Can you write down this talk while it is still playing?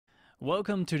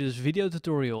Welcome to this video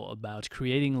tutorial about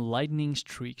creating lightning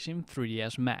streaks in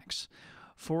 3ds Max.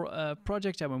 For a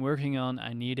project I've been working on,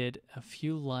 I needed a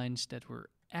few lines that were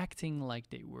acting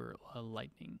like they were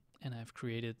lightning, and I've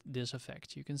created this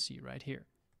effect you can see right here.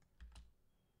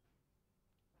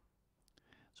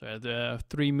 So I had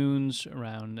 3 moons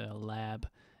around a lab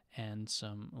and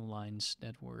some lines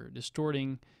that were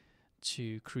distorting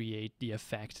to create the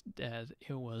effect that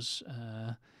it was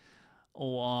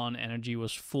all on, energy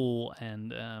was full,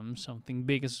 and something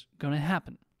big is gonna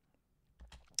happen.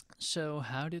 So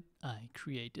how did I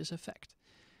create this effect?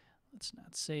 Let's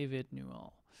not save it, new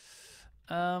all.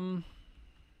 Here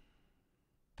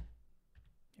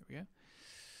we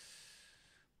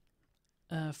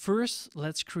go. First,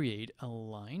 let's create a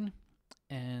line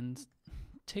and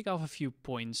take off a few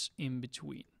points in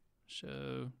between.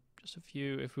 So just a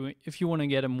few. If you want to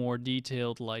get a more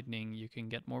detailed lightning, you can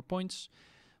get more points.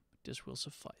 This will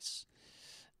suffice.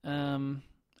 I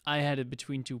had it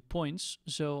between 2 points,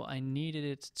 so I needed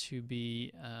it to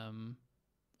be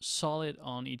solid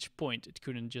on each point. It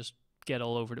couldn't just get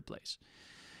all over the place.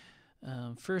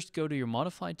 First, go to your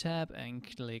Modify tab and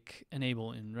click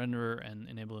Enable in Renderer and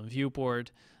Enable in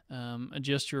Viewport.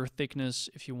 Adjust your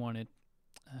thickness if you want it.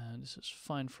 This is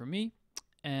fine for me.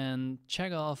 And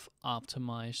check off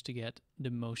Optimize to get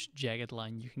the most jagged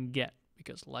line you can get,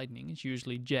 because lightning is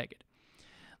usually jagged.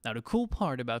 Now, the cool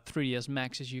part about 3ds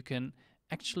Max is you can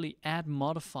actually add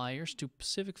modifiers to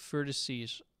specific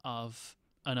vertices of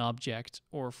an object,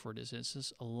 or for this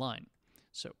instance, a line.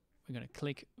 So we're going to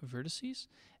click Vertices,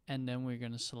 and then we're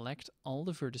going to select all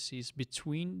the vertices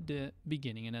between the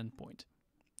beginning and end point.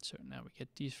 So now we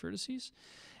get these vertices,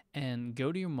 and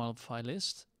go to your modify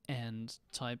list and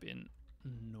type in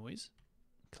noise.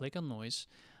 Click on noise.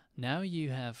 Now you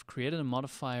have created a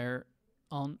modifier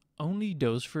on only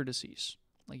those vertices.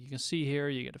 Like you can see here,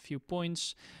 you get a few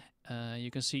points.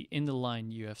 You can see in the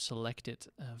line you have selected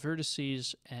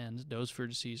vertices, and those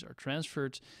vertices are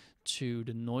transferred to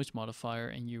the noise modifier,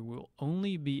 and you will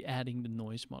only be adding the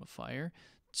noise modifier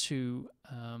to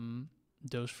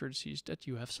those vertices that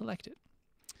you have selected.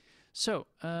 So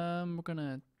we're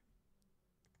gonna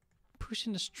push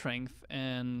in the strength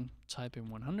and type in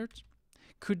 100.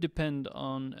 Could depend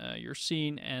on your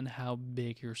scene and how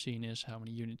big your scene is, how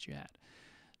many units you had.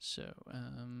 So,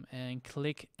 and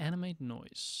click Animate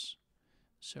Noise.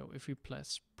 So if we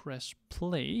press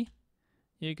play,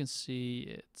 you can see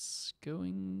it's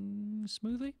going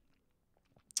smoothly.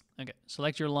 Okay,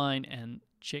 select your line and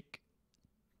check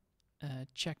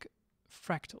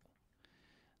fractal.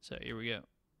 So here we go.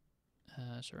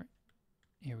 Sorry,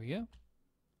 here we go.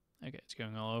 Okay, it's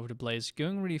going all over the place,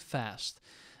 going really fast.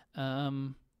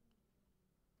 We're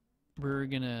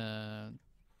gonna,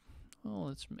 well,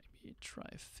 let's maybe try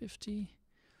 50.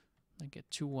 I get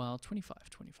too wild. 25.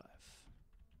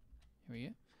 Here we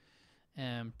go.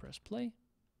 And press play.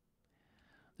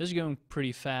 This is going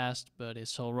pretty fast, but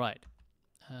it's all right.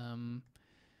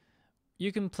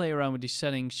 You can play around with these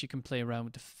settings. You can play around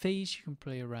with the phase. You can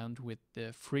play around with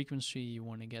the frequency you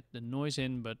want to get the noise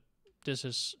in, but this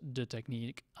is the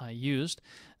technique I used.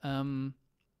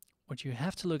 What you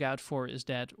have to look out for is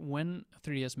that when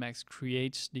 3ds Max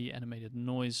creates the animated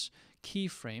noise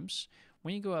keyframes,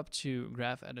 when you go up to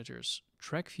Graph Editor's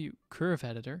Track View Curve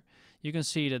Editor, you can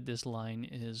see that this line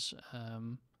is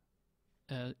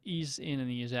ease in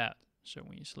and ease out. So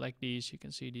when you select these, you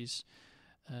can see these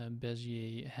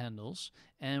Bezier handles,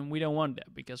 and we don't want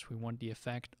that because we want the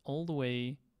effect all the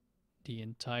way the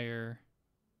entire.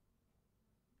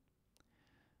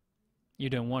 You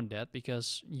don't want that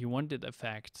because you want the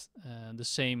effect the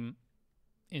same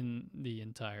in the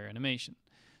entire animation.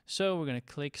 So we're going to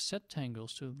click Set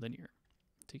Tangles to Linear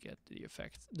to get the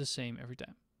effect the same every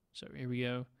time. So here we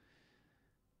go.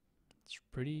 It's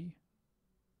pretty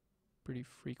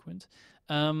frequent.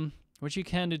 What you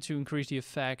can do to increase the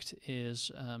effect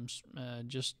is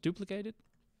just duplicate it,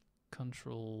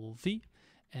 Control V,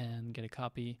 and get a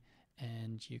copy.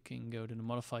 And you can go to the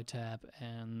Modify tab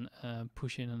and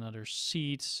push in another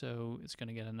seed, so it's going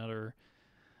to get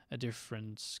a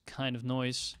different kind of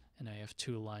noise, and I have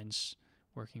 2 lines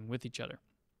working with each other.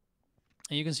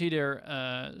 And you can see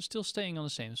they're still staying on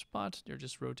the same spot, they're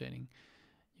just rotating.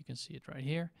 You can see it right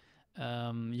here.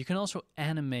 You can also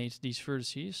animate these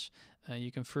vertices.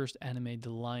 You can first animate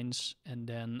the lines and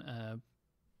then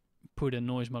put a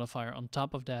noise modifier on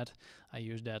top of that. I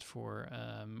use that for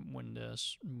when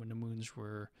the moons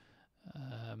were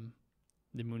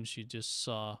the moons you just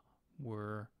saw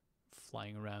were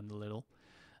flying around a little.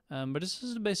 But this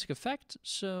is the basic effect.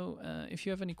 So if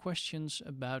you have any questions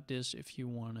about this, if you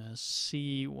want to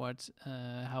see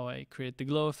how I create the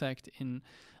glow effect in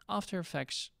After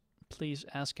Effects, please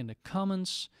ask in the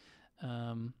comments.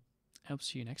 I hope to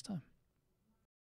see you next time.